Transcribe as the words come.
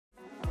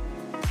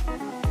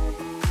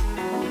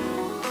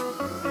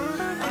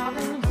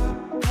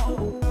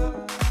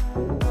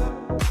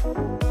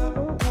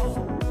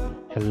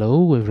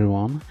Hello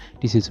everyone,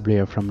 this is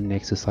Blair from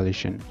Nexo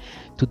Solution.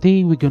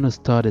 Today we're gonna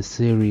start a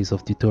series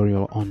of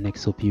tutorial on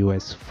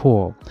NexoPOS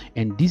 4,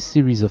 and this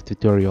series of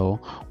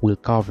tutorial will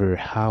cover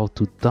how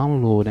to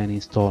download and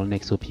install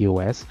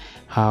NexoPOS,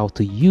 how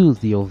to use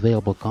the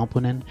available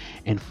component,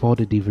 and for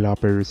the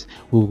developers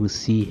we will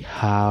see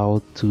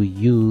how to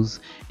use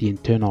the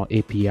internal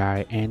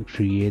API and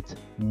create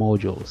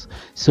modules.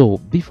 So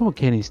before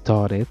getting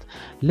started,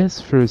 let's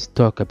first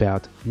talk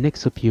about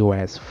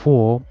NexoPOS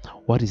 4.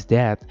 What is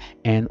that,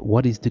 and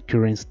what is the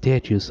current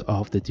status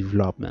of the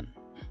development?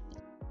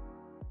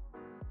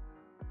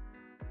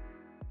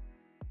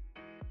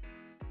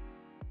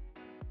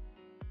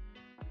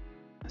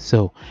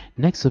 So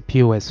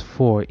NexoPOS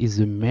 4 is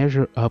a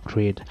major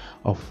upgrade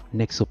of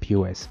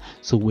NexoPOS.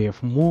 So we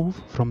have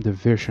moved from the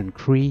version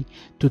 3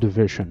 to the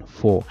version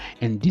 4,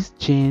 and this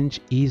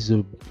change is a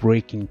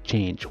breaking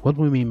change. What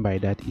we mean by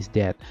that is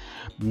that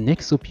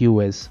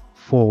NexoPOS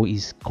 4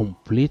 is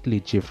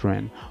completely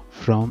different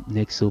from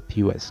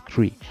NexoPOS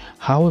 3.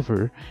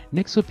 However,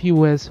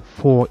 NexoPOS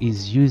 4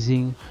 is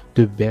using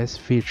the best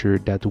feature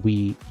that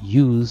we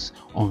use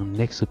on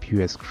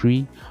NexoPOS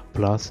 3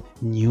 plus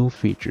new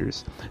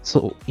features.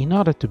 So in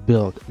order to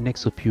build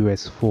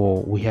NexoPOS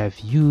 4, we have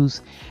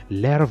used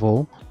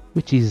Laravel,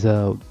 which is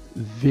a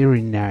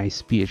very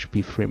nice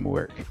PHP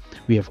framework.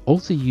 We have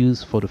also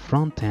used for the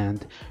front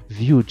end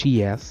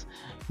Vue.js,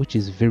 which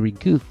is very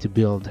good to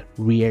build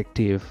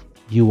reactive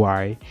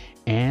UI,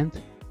 and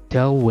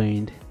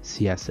Tailwind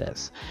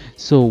CSS.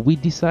 So we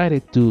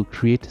decided to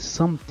create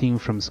something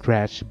from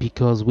scratch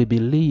because we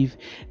believe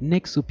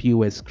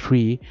NexoPOS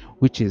 3,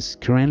 which is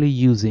currently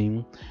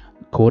using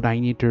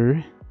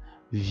Coordinator,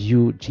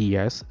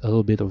 Vue.js, a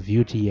little bit of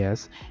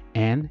Vue.js,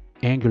 and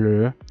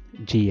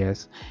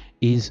AngularJS,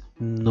 is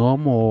no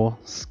more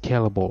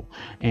scalable,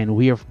 and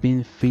we have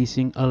been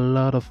facing a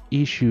lot of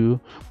issue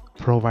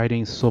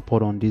providing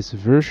support on this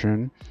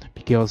version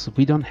because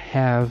we don't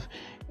have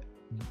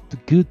the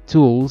good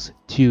tools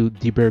to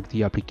debug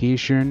the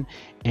application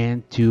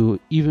and to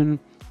even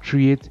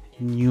create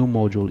new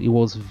module. It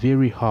was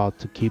very hard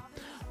to keep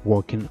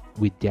working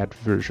with that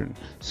version.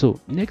 So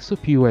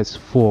NexoPOS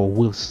 4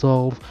 will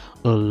solve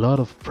a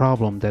lot of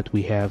problems that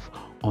we have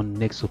on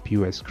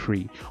NexoPOS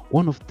 3.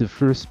 One of the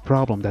first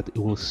problem that it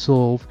will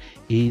solve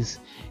is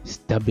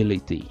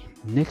stability.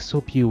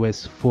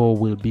 NexoPOS 4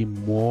 will be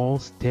more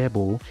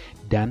stable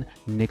than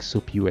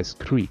NexoPOS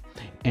 3,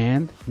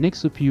 and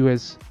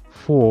NexoPOS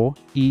 4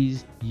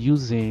 is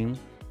using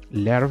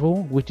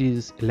Laravel, which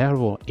is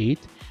Laravel 8,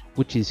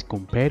 which is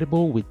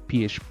compatible with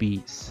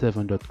PHP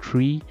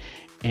 7.3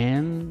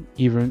 and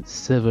even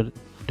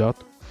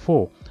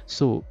 7.4.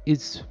 So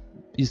it's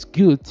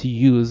good to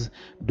use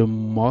the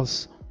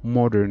most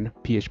modern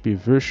PHP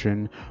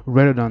version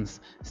rather than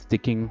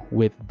sticking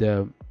with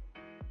the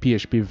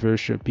PHP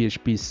version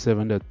PHP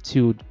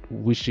 7.2,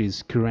 which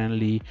is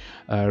currently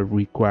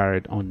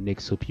required on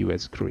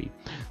NexoPOS 3.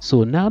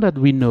 So now that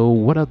we know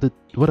what are the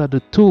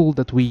tools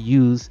that we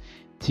use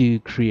to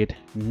create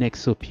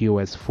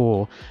NexoPOS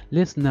 4,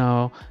 let's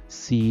now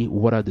see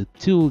what are the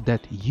tools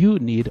that you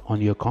need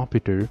on your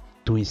computer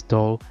to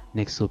install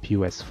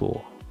NexoPOS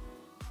 4.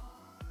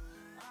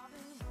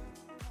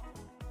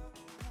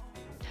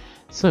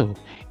 So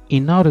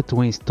in order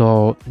to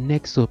install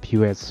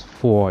NexoPOS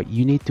 4,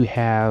 you need to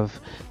have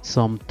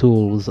some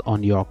tools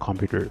on your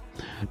computer.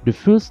 The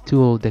first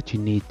tool that you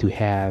need to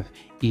have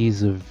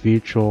is a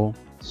virtual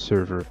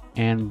server,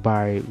 and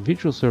by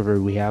virtual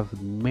server we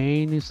have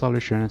many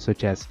solutions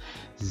such as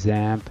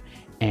XAMPP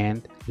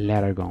and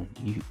Laragon.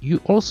 You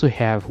also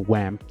have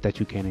WAMP that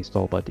you can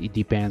install, but it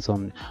depends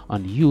on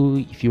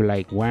you. If you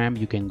like WAMP,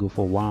 you can go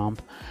for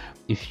WAMP.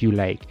 If you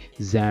like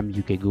XAMPP,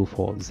 you can go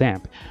for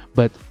XAMPP.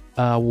 But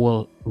I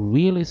will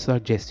really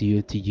suggest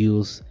you to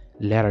use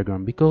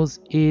Laragon because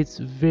it's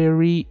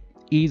very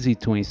easy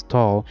to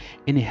install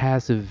and it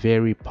has a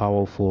very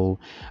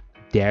powerful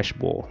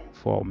dashboard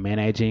for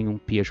managing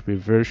PHP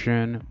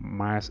version,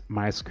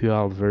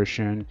 MySQL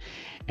version,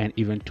 and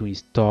even to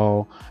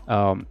install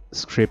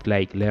script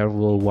like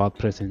Laravel,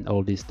 WordPress, and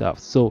all this stuff.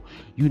 So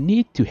you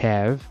need to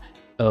have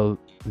a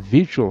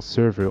virtual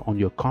server on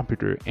your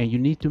computer, and you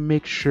need to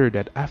make sure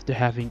that after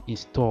having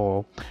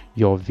installed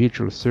your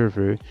virtual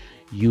server,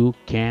 you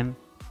can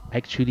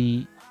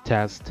actually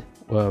test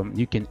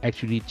you can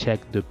actually check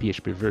the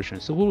PHP version.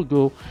 So we'll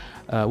go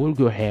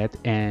ahead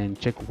and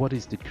check what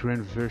is the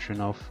current version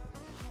of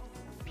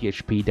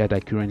PHP that I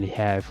currently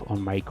have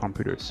on my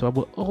computer. So I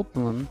will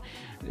open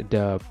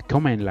the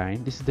command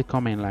line. This is the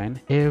command line.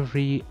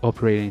 Every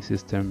operating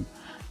system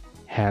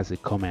has a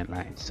command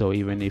line. So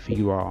even if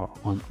you are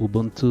on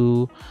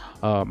Ubuntu,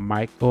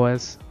 Mac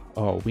OS,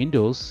 or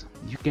Windows,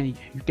 you can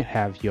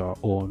have your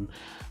own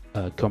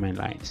command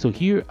line. So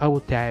here I will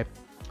type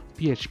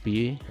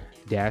php-v,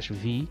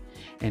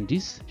 and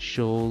this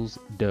shows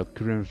the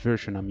current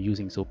version I'm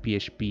using, so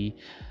PHP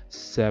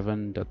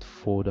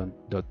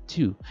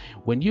 7.4.2.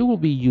 When you will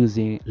be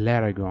using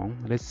Laragon,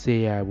 let's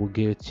say I will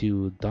go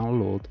to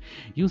download,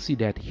 you'll see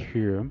that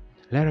here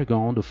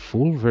Laragon, the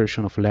full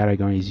version of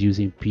Laragon is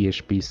using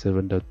PHP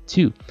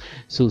 7.2.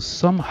 So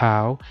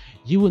somehow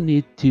you will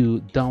need to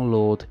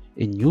download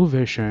a new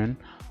version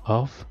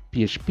of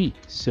PHP.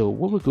 So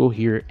we will go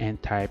here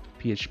and type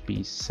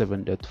PHP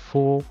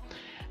 7.4,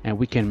 and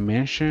we can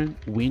mention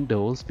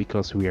Windows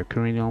because we are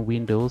currently on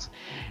Windows,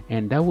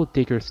 and that will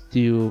take us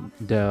to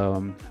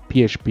the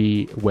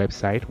PHP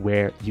website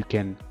where you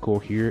can go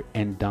here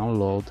and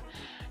download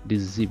the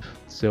zip.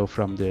 So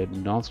from the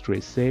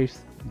non-straight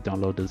saves,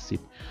 download the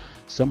zip.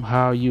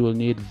 Somehow you will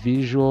need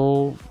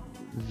visual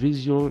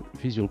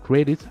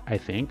credit, I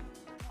think.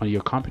 On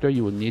your computer,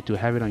 you will need to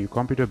have it on your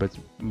computer, but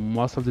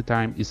most of the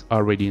time it's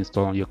already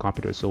installed on your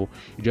computer, so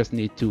you just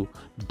need to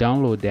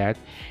download that,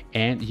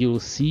 and you'll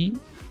see,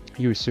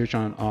 you search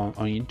on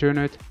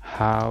internet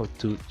how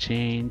to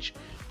change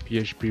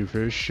PHP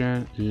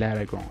version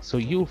Laragon. So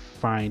you'll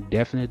find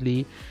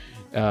definitely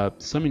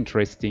some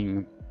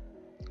interesting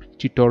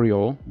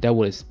tutorial that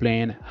will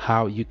explain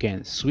how you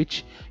can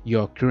switch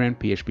your current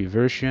PHP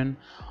version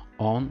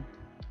on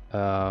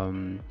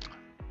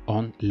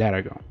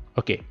Laragon.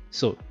 Okay,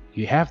 so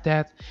you have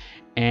that,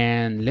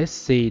 and let's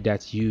say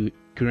that you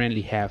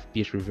currently have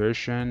PHP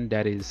version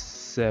that is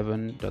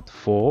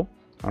 7.4.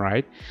 all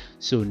right,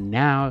 so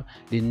now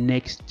the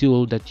next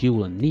tool that you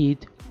will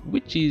need,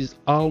 which is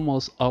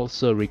almost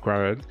also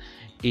required,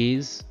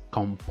 is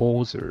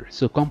Composer.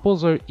 So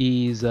Composer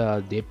is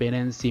a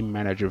dependency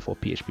manager for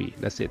PHP.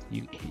 That's it.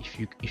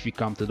 If you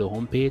come to the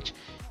home page,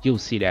 you'll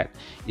see that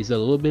it's a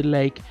little bit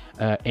like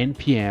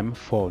npm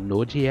for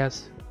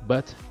Node.js,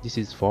 but this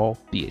is for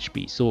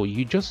PHP. So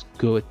you just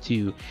go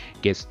to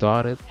get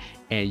started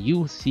and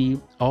you'll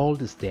see all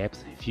the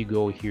steps. If you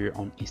go here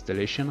on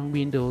installation on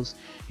Windows,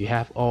 you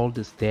have all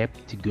the steps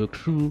to go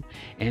through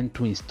and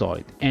to install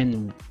it.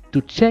 And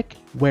to check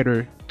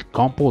whether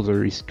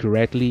Composer is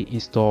correctly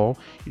installed,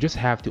 you just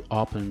have to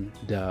open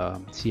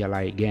the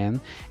CLI again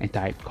and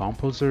type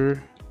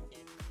Composer.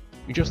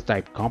 You just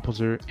type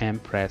Composer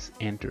and press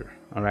enter.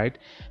 All right,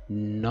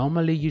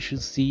 normally you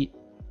should see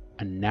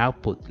an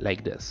output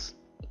like this.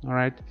 All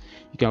right,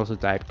 you can also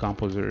type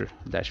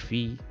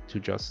composer-v to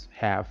just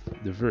have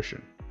the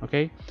version.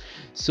 Okay,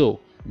 so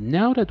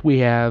now that we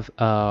have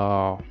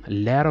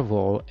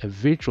Laravel, a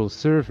virtual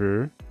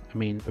server,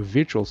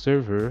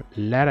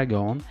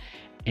 Laragon,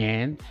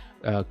 and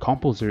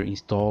Composer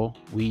install,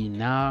 we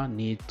now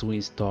need to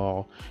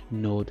install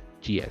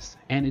Node.js,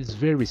 and it's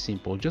very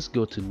simple. Just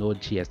go to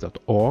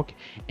nodejs.org,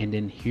 and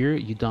then here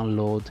you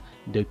download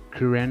the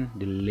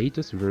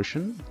latest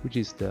version, which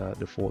is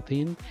the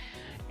 14,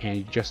 and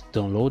you just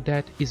download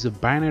that. It's a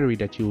binary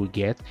that you will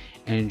get,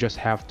 and you just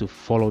have to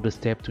follow the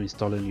step to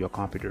install it on your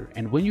computer.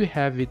 And when you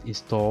have it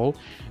installed,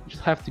 you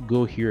just have to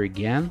go here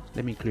again,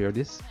 let me clear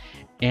this,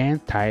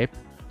 and type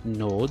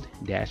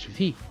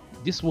node-v.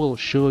 This will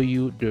show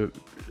you the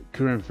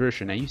current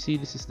version, and you see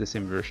this is the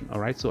same version. All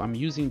right, so I'm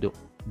using the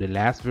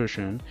last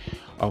version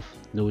of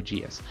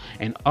Node.js.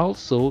 And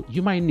also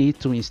you might need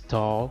to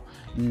install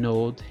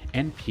node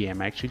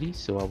npm actually,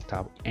 so I'll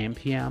type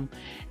npm,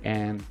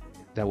 and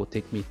that will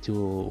take me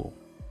to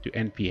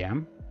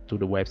npm, to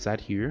the website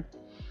here.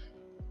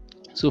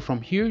 So from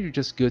here you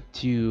just go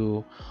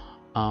to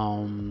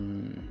I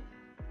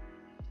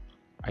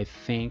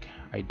think,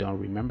 I don't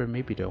remember,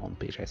 maybe the home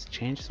page has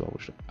changed, so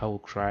I will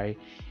try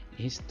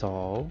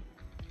install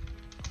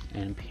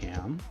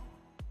npm,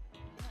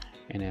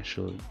 and I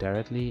should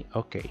directly,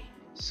 okay,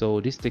 so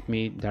this take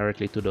me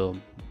directly to the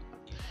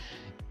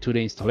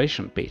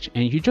installation page,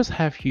 and you just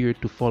have here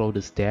to follow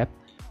the step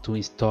to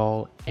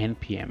install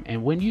npm.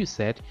 And when you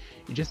set,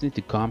 you just need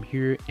to come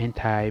here and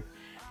type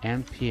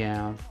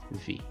npm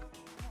v,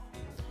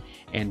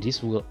 and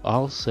this will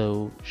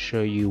also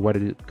show you what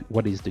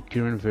is the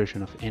current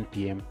version of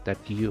npm that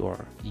you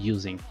are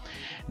using.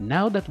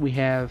 Now that we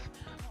have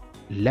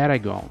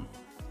Laragon,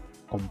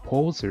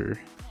 Composer,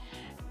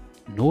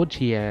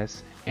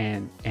 Node.js,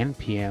 and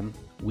npm,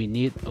 we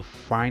need a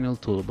final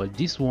tool, but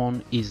this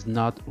one is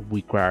not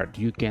required.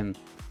 You can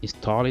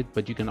install it,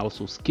 but you can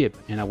also skip,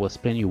 and I will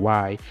explain you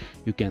why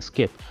you can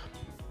skip.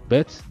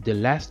 But the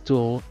last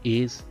tool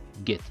is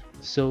Git.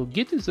 So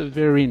Git is a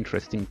very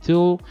interesting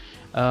tool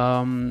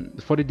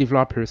for the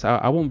developers.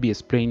 I won't be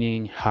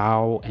explaining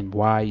how and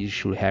why you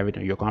should have it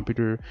on your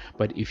computer,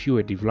 but if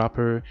you're a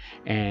developer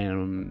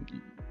and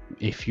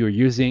if you're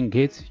using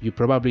Git, you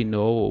probably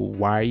know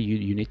why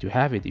you need to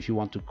have it. If you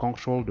want to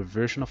control the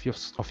version of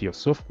your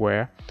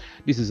software,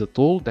 this is a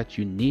tool that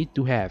you need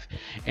to have.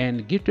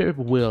 And GitHub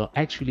will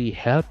actually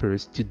help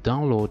us to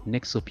download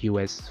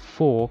NexoPOS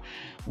 4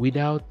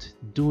 without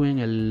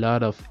doing a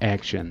lot of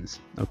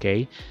actions.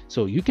 Okay,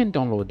 so you can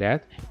download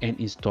that and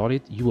install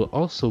it. You will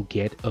also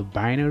get a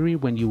binary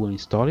when you will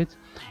install it,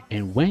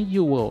 and when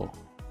you will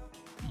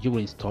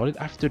install it,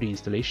 after the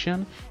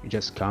installation, you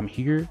just come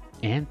here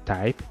and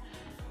type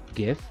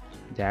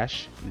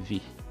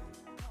git-v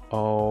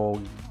or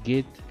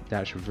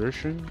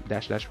git-version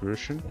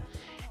 --version,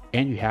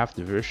 and you have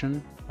the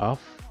version of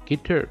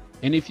GitHub.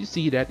 And if you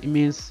see that, it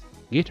means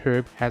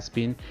GitHub has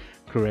been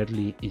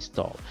correctly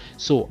installed.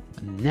 So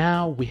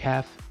now we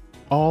have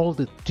all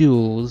the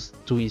tools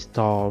to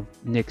install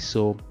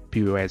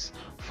NexoPOS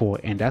 4,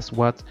 and that's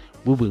what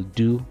we will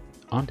do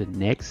on the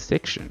next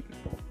section.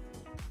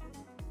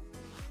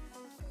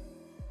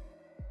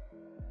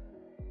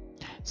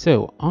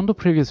 So on the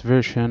previous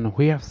version,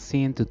 we have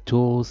seen the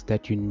tools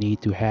that you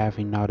need to have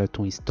in order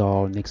to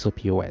install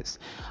NexoPOS.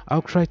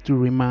 I'll try to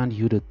remind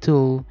you the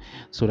tool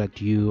so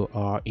that you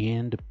are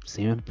in the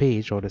same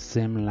page or the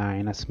same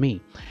line as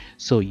me.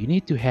 So you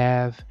need to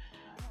have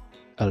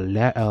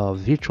a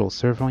virtual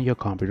server on your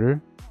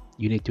computer.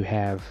 You need to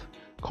have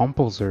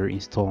Composer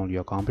installed on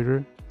your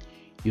computer.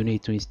 You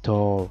need to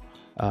install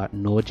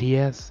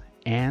Node.js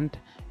and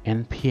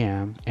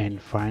npm,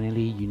 and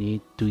finally you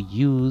need to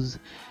use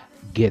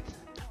Git.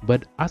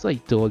 But as I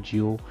told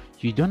you,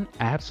 you don't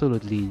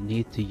absolutely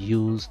need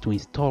to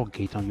install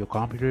Git on your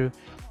computer,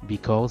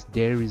 because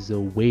there is a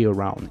way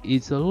around.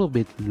 It's a little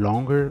bit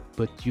longer,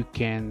 but you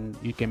can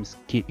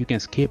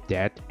skip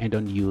that and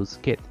don't use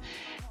Git.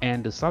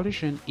 And the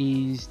solution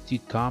is to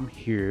come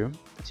here.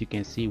 As you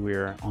can see,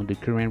 we're on the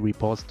current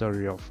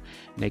repository of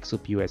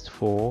NexoPOS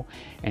 4,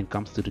 and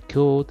comes to the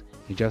code,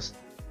 you just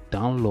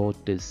download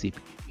the zip.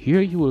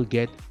 Here you will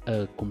get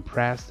a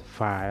compressed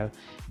file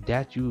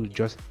that you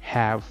just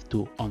have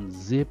to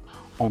unzip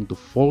on the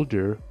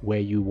folder where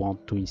you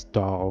want to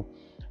install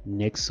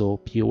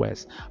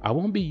NexoPOS. I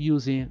won't be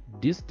using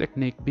this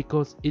technique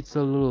because it's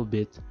a little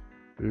bit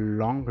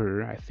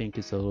longer. I think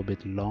it's a little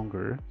bit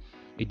longer.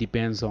 It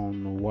depends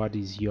on what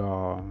is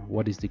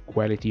the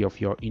quality of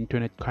your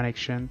internet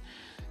connection.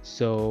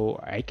 So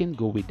I can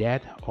go with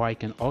that, or I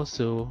can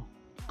also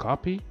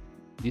copy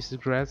this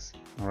address,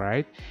 all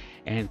right,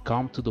 and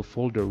come to the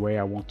folder where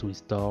I want to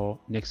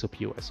install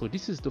NexoPOS. So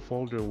this is the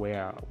folder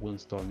where I will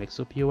install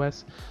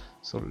NexoPOS.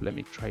 So let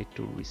me try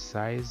to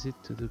resize it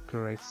to the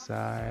correct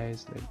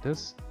size, like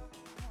this.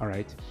 All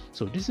right,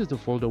 so this is the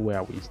folder where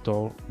I will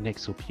install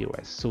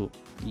NexoPOS. So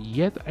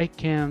yet I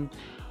can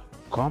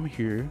come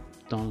here,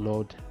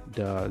 download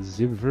the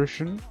zip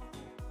version.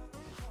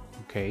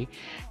 Okay,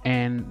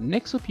 and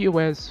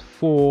NexoPOS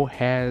 4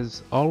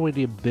 has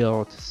already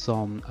built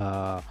some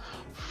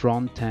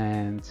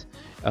front-end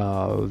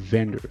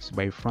vendors.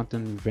 By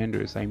front-end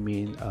vendors, I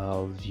mean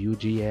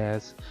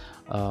Vue.js,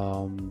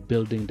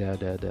 building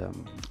the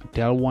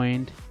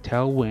Tailwind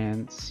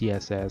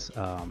CSS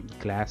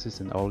classes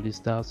and all this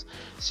stuff.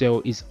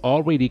 So it's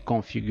already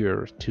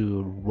configured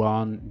to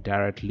run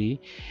directly,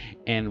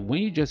 and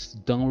when you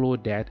just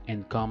download that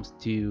and comes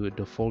to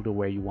the folder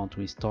where you want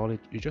to install it,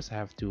 you just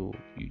have to,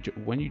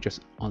 when you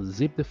just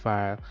unzip the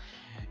file,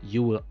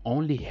 you will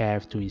only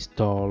have to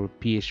install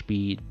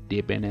PHP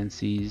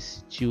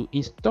dependencies to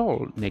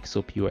install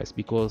NexoPOS,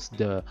 because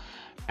the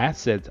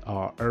assets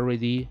are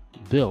already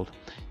built.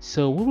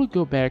 So we will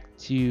go back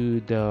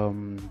to the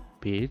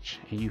page,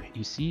 and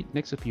you see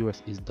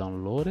NexoPOS is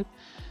downloaded.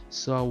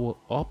 So I will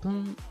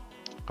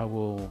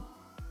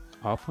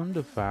open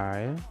the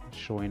file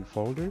showing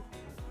folder.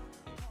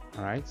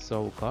 All right,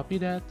 so copy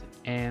that,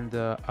 and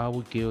I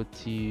will go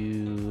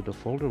to the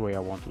folder where I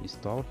want to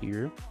install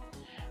here.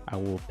 I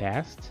will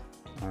paste,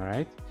 all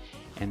right,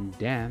 and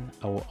then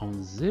I will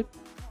unzip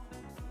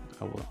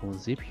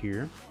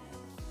here.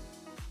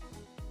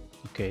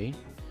 Okay,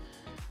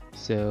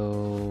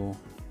 so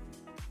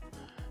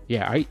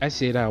yeah, I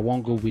said I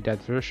won't go with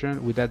that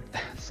version, with that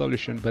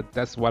solution, but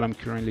that's what I'm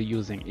currently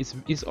using.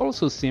 It's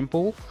also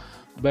simple,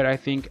 but I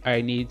think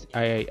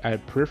I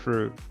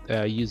prefer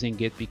using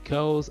it,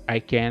 because I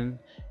can,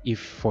 if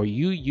for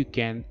you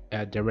can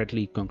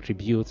directly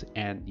contribute,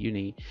 and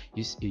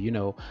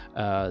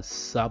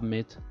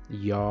submit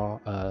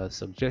your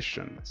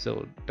suggestion.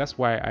 So that's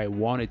why I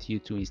wanted you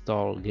to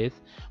install Git.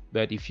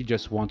 But if you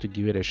just want to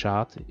give it a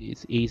shot,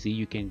 it's easy.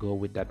 You can go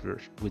with that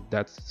version, with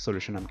that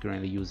solution I'm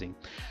currently using.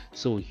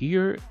 So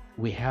here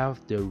we have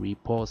the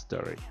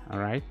repository. All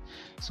right,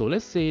 so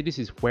let's say this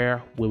is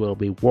where we will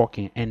be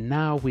working, and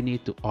now we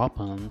need to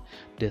open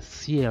the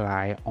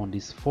CLI on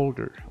this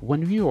folder.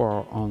 When you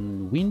are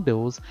on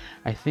Windows,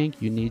 I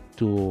think you need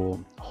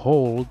to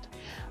hold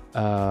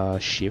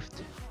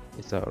shift.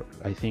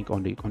 I think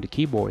on the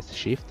keyboard it's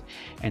shift,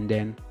 and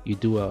then you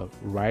do a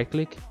right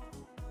click,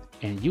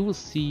 and you will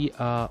see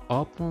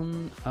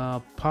open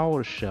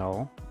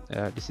PowerShell.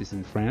 This is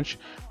in French,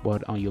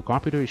 but on your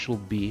computer it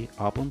should be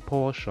open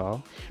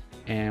PowerShell.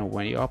 And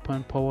when you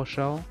open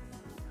PowerShell,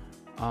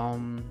 all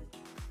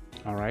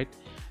right,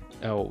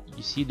 you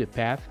see the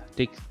path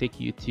take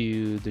you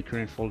to the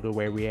current folder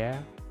where we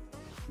are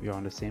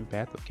on the same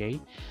path.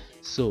 Okay,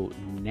 so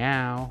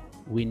now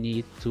we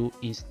need to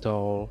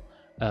install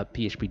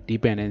PHP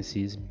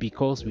dependencies,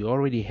 because we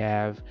already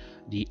have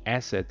the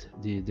asset,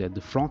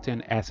 the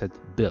front-end asset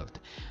built.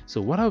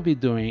 So what I'll be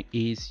doing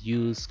is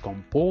use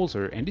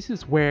Composer, and this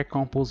is where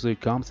Composer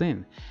comes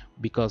in,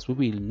 because we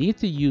will need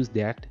to use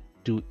that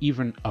to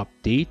even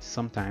update,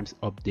 sometimes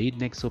update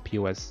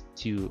NexoPOS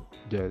to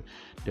the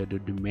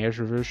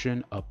measure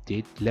version,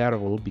 update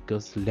Laravel,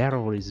 because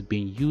Laravel is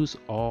being used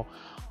all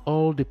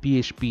the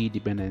PHP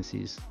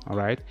dependencies. All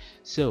right,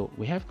 so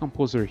we have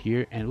Composer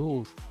here, and we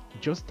will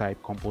just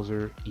type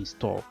Composer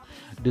install.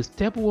 The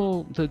step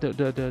will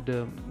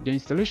the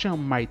installation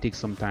might take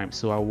some time,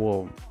 so I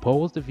will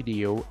pause the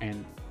video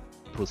and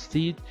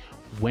proceed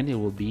when it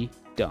will be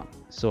done.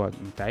 So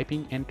I'm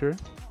typing enter,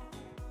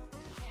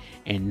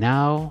 and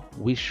now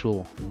we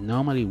should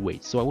normally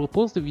wait. So I will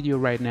pause the video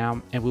right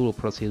now and we will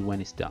proceed when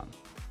it's done.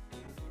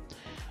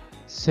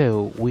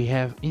 So we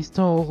have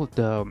installed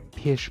the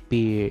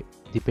PHP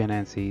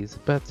dependencies,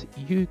 but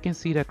you can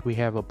see that we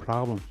have a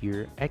problem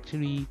here.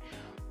 Actually,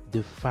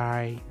 the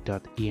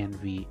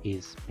file.env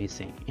is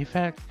missing. In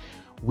fact,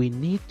 we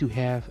need to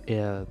have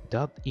a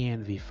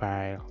 .env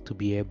file to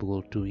be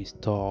able to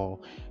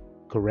install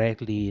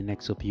correctly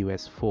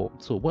NexoPOS 4.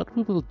 So what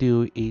we will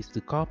do is to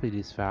copy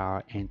this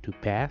file and to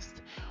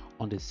paste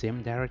on the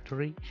same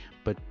directory,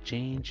 but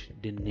change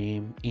the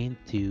name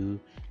into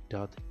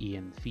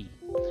 .env.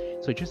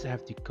 So just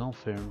have to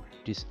confirm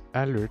this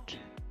alert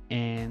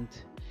and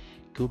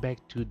go back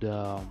to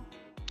the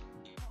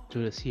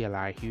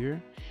CLI here.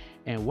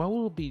 And what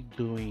we'll be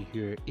doing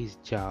here is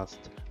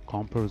just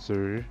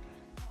composer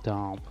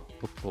dump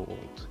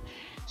upload.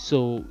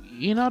 So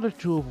in order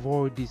to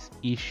avoid this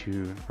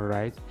issue,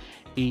 right,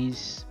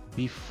 is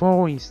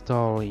before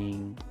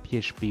installing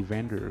PHP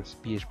vendors,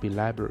 PHP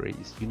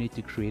libraries, you need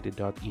to create a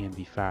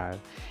 .env file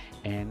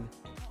and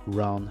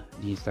run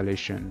the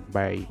installation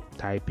by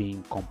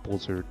typing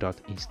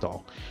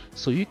composer.install.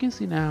 So you can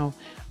see now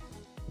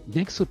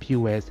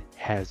NexoPOS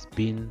has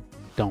been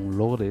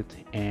downloaded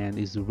and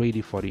is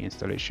ready for the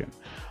installation.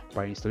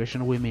 By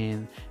installation we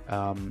mean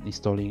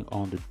installing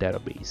on the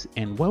database,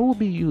 and what we'll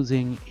be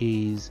using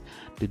is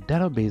the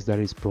database that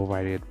is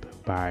provided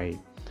by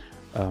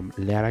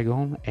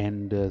Laragon,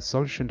 and the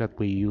solution that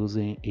we're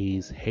using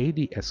is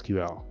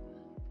HeidiSQL.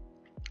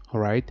 All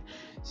right,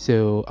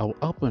 so I'll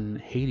open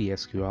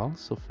HeidiSQL.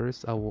 So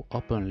first I will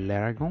open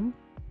Laragon.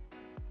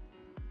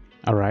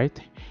 All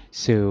right,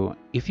 so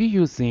if you're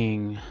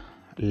using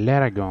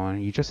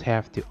Laragon, you just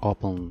have to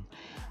open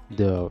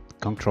the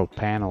control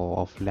panel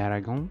of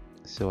Laragon.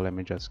 So let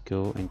me just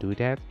go and do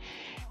that,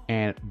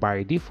 and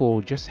by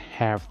default just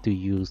have to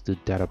use the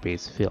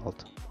database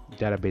field,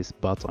 database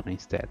button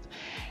instead.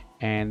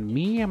 And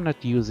me, I'm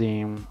not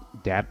using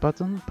that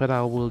button, but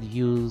I will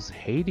use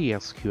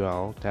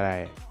HeidiSQL that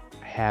I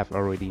have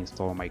already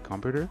installed on my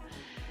computer.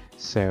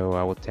 So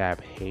I will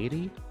tap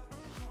HeidiSQL.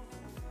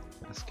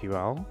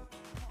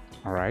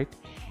 All right,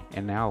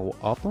 and now I will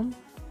open,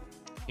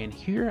 and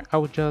here I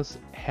will just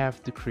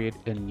have to create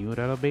a new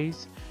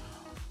database,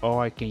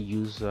 or I can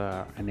use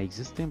an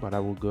existing, but I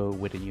will go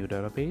with a new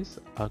database.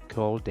 I'll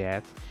call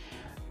that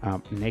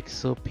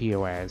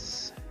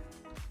NexoPOS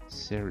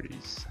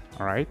series.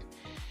 All right,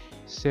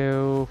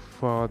 so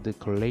for the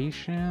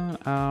collation,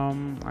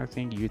 I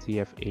think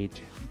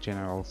UTF-8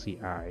 general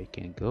CI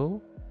can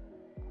go.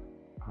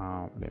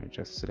 Let me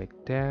just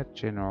select that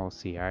general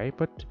CI,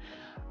 but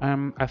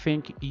I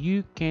think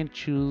you can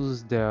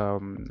choose the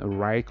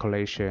right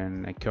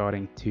collation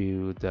according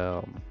to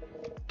the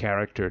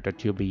character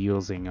that you'll be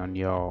using on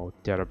your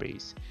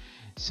database.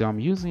 So I'm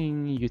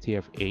using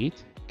UTF-8.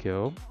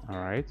 Cool. All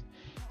right,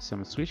 so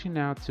I'm switching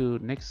now to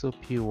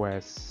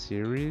NexoPOS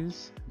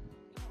series.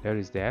 There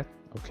is that.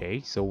 Okay,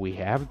 so we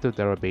have the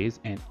database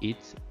and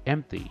it's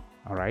empty.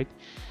 All right,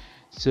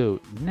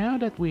 so now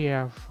that we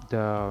have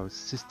the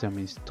system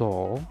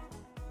installed,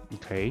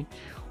 okay,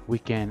 we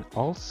can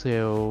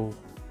also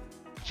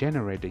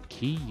generate a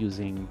key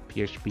using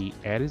PHP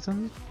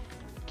Artisan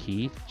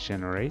key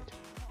generate.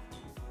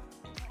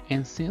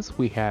 And since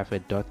we have a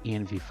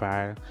 .env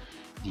file,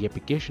 the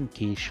application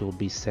key should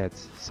be set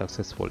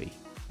successfully.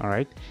 All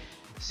right,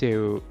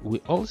 so we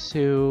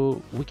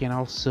can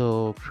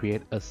also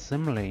create a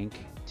symlink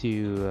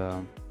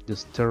to the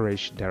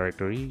storage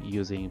directory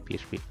using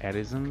PHP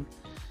Artisan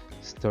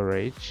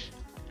storage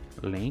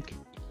link.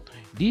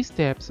 These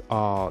steps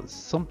are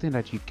something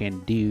that you can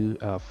do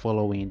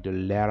following the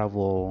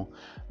Laravel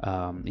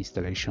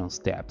installation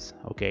steps.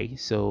 Okay,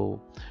 so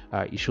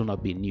it should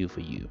not be new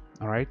for you.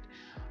 All right,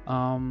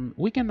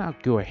 we can now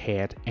go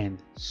ahead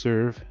and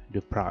serve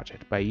the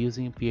project by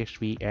using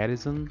PHP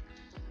Artisan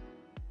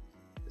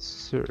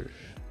serve.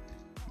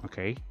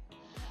 Okay,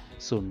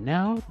 so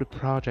now the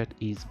project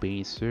is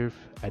being served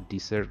at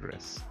this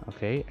address.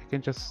 Okay, I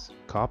can just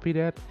copy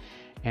that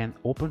and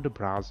open the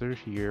browser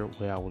here,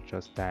 where I will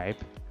just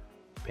type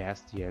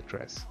paste the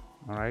address.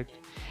 All right,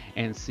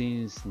 and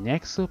since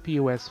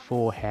NexoPOS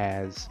 4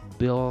 has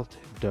built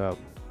the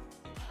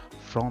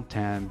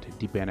front-end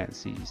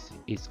dependencies,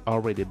 it's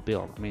already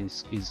built,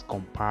 means it's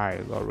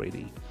compiled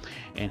already,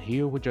 and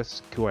here we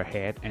just go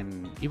ahead,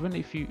 and even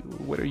if you,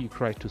 whether you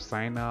try to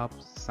sign up,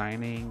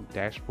 sign in,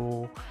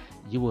 dashboard,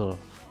 you will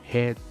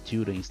head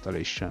to the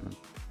installation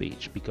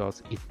page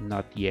because it's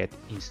not yet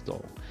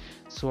installed.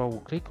 So I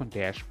will click on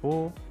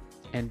dashboard,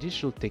 and this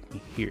should take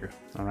me here.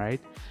 All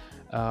right,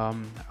 I'll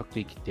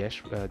click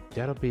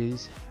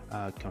database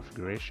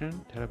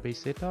configuration, database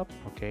setup.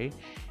 Okay,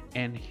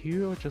 and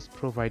here I'll just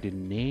provide a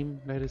name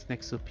that is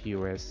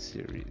NexoPOS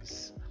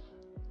series.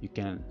 You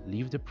can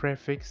leave the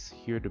prefix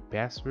here, the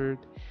password.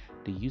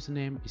 The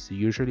username is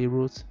usually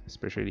root,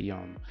 especially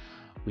on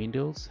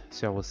Windows.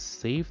 So I will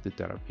save the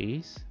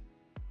database.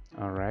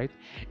 All right,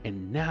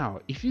 and now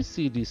if you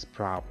see this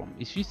problem,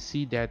 if you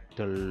see that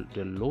the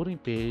loading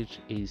page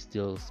is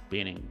still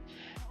spinning,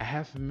 I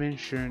have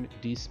mentioned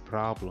this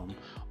problem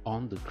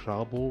on the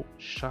global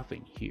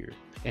shopping here,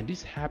 and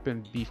this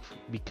happened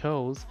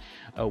because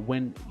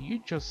when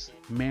you just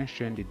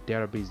mention the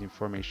database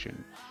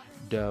information,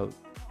 the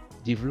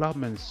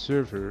development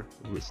server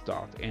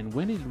restart, and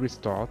when it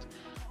restart,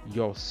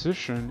 your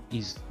session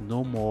is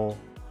no more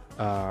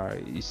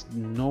it's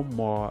no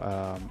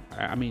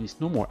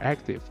more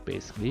active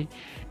basically.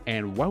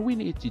 And what we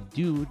need to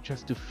do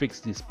just to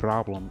fix this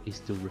problem is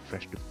to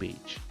refresh the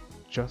page,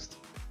 just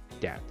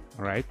that.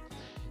 All right,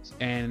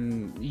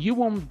 and you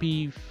won't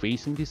be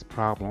facing this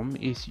problem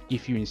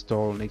if you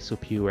install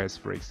NexoPOS,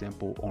 for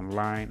example,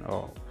 online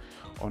or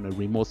on a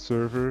remote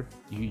server.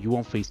 You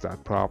won't face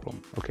that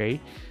problem. Okay,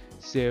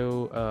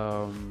 so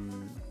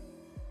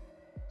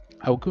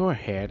I'll go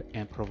ahead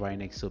and provide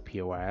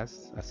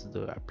NexoPOS as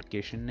the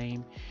application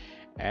name.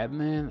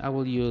 Admin, I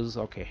will use,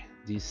 okay,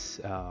 this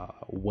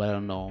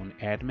well-known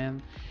admin.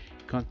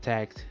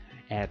 Contact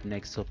at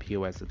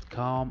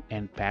nexopos.com,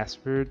 and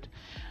password,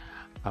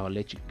 I'll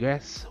let you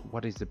guess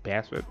what is the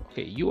password.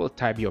 Okay, you will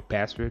type your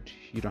password.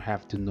 You don't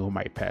have to know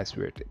my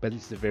password, but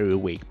it's a very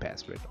weak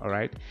password. All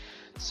right,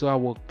 so I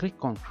will click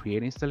on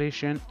create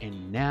installation,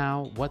 and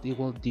now what it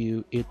will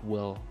do, it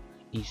will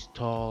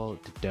install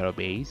the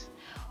database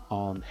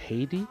on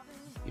Haiti.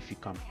 If you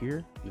come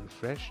here, you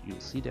refresh,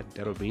 you'll see that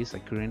database are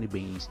currently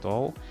being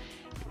installed.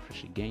 You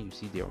refresh again, you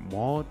see there are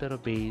more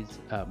database,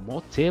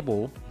 more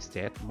table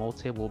instead, more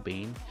table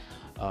being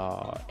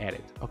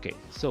added. Okay,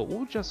 so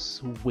we'll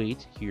just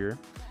wait here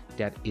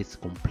that it's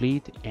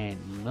complete, and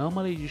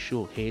normally you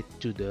should head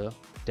to the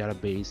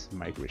database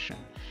migration.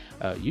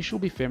 You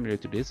should be familiar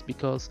to this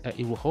because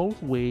it will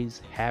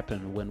always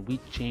happen when we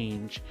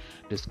change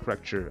the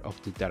structure of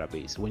the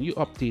database. When you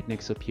update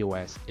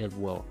NexoPOS, it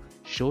will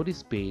show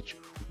this page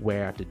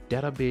where the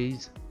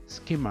database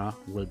schema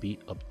will be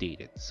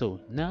updated. So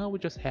now we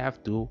just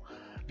have to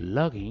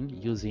log in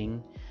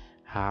using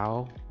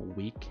our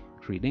weak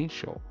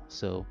credential,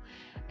 so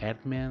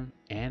admin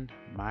and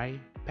my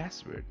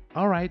password.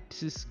 All right,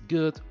 this is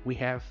good. We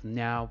have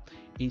now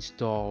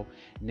installed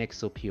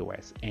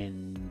NexoPOS,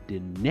 and the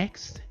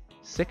next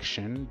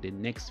section, the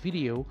next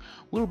video,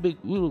 we'll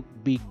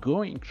be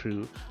going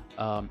through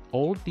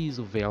all these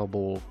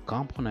available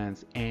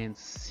components and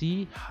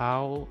see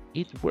how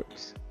it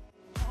works.